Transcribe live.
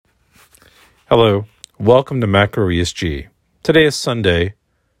Hello, welcome to Macro ESG. Today is Sunday,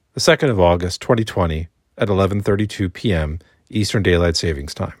 the 2nd of August, 2020 at 11:32 p.m. Eastern Daylight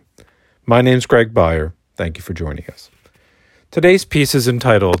Savings Time. My name's Greg Beyer. Thank you for joining us. Today's piece is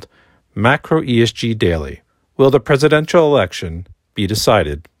entitled Macro ESG Daily. Will the presidential election be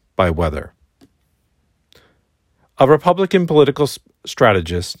decided by weather? A Republican political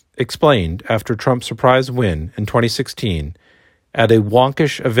strategist explained after Trump's surprise win in 2016 at a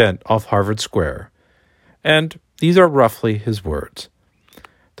wonkish event off Harvard Square, and these are roughly his words.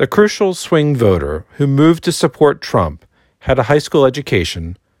 The crucial swing voter who moved to support Trump had a high school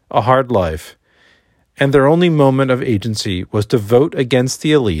education, a hard life, and their only moment of agency was to vote against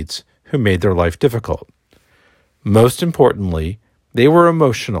the elites who made their life difficult. Most importantly, they were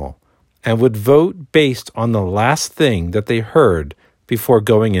emotional and would vote based on the last thing that they heard before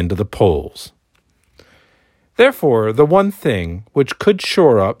going into the polls. Therefore, the one thing which could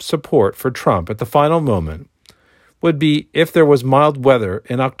shore up support for Trump at the final moment would be if there was mild weather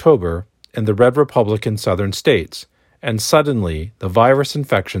in October in the red Republican southern states, and suddenly the virus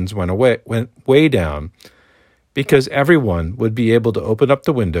infections went way down because everyone would be able to open up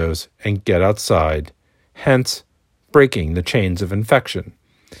the windows and get outside, hence breaking the chains of infection.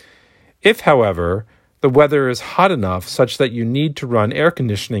 If, however, the weather is hot enough such that you need to run air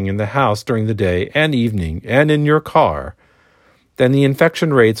conditioning in the house during the day and evening and in your car, then the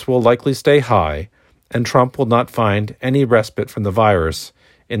infection rates will likely stay high and Trump will not find any respite from the virus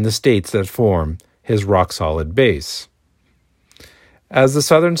in the states that form his rock-solid base. As the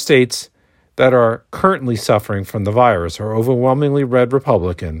southern states that are currently suffering from the virus are overwhelmingly red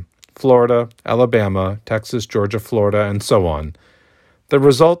Republican, Florida, Alabama, Texas, Georgia, Florida, and so on, the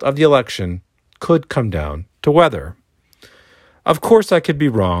result of the election could come down to weather. Of course, I could be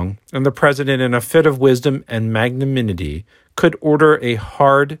wrong, and the president, in a fit of wisdom and magnanimity, could order a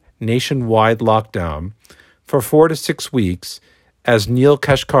hard nationwide lockdown for 4 to 6 weeks, as Neil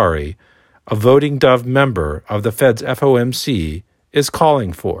Kashkari, a voting dove member of the Fed's FOMC, is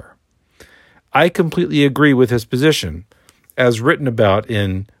calling for. I completely agree with his position, as written about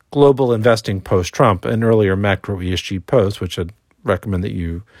in Global Investing Post-Trump, an earlier Macro ESG post, which I'd recommend that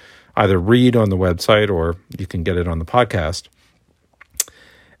you either read on the website or you can get it on the podcast,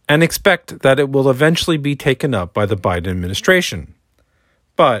 and expect that it will eventually be taken up by the Biden administration.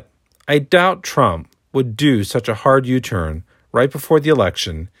 But I doubt Trump would do such a hard U-turn right before the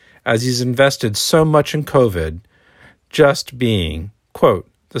election, as he's invested so much in COVID just being, quote,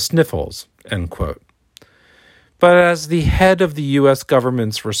 the sniffles, end quote. But as the head of the U.S.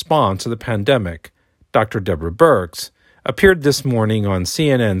 government's response to the pandemic, Dr. Deborah Birx, appeared this morning on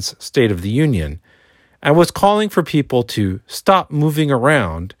CNN's State of the Union and was calling for people to stop moving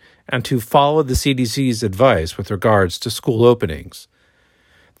around and to follow the CDC's advice with regards to school openings.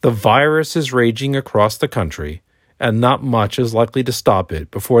 The virus is raging across the country, and not much is likely to stop it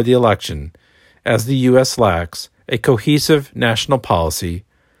before the election, as the U.S. lacks a cohesive national policy,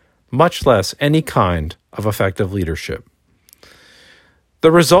 much less any kind of effective leadership.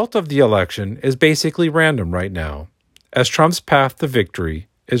 The result of the election is basically random right now, as Trump's path to victory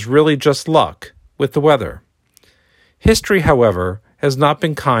is really just luck with the weather. History, however, has not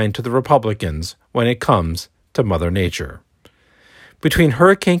been kind to the Republicans when it comes to Mother Nature. Between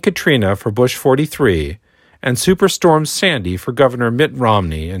Hurricane Katrina for Bush 43 and Superstorm Sandy for Governor Mitt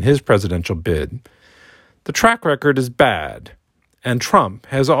Romney and his presidential bid, the track record is bad, and Trump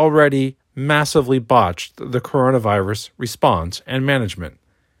has already massively botched the coronavirus response and management,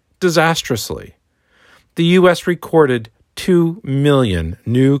 disastrously. The U.S. recorded 2 million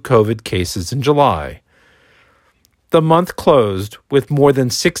new COVID cases in July. The month closed with more than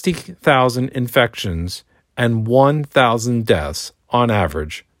 60,000 infections and 1,000 deaths on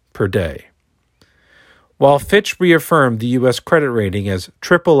average per day. While Fitch reaffirmed the U.S. credit rating as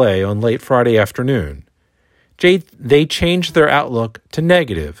AAA on late Friday afternoon, they changed their outlook to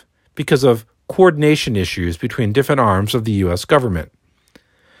negative because of coordination issues between different arms of the U.S. government.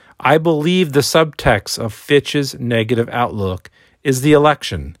 I believe the subtext of Fitch's negative outlook is the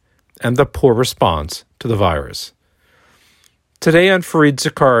election and the poor response to the virus. Today on Fareed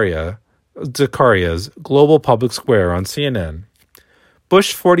Zakaria's Global Public Square on CNN,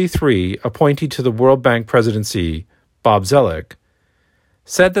 Bush 43 appointee to the World Bank presidency, Bob Zoellick,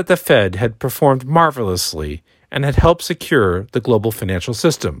 said that the Fed had performed marvelously and had helped secure the global financial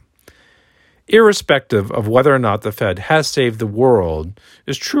system. Irrespective of whether or not the Fed has saved the world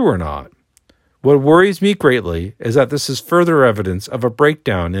is true or not, what worries me greatly is that this is further evidence of a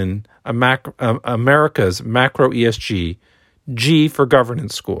breakdown in America's macro ESG G for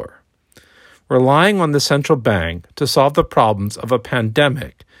governance score. Relying on the central bank to solve the problems of a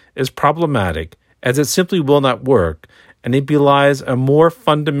pandemic is problematic as it simply will not work, and it belies a more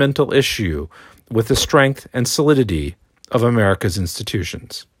fundamental issue with the strength and solidity of America's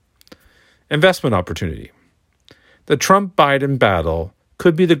institutions. Investment opportunity. The Trump-Biden battle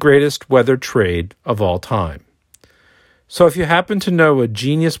could be the greatest weather trade of all time. So if you happen to know a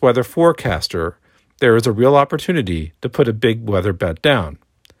genius weather forecaster, there is a real opportunity to put a big weather bet down.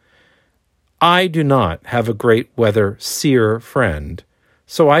 I do not have a great weather seer friend,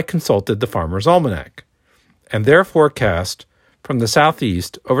 so I consulted the Farmer's Almanac, and their forecast from the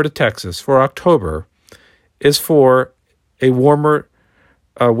southeast over to Texas for October is for a warmer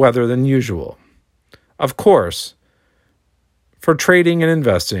weather than usual. Of course, for trading and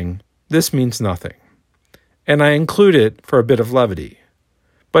investing, this means nothing, and I include it for a bit of levity.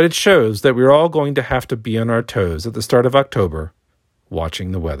 But it shows that we're all going to have to be on our toes at the start of October,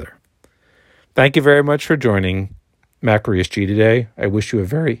 watching the weather. Thank you very much for joining Macro ESG today. I wish you a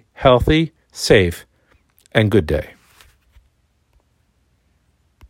very healthy, safe, and good day.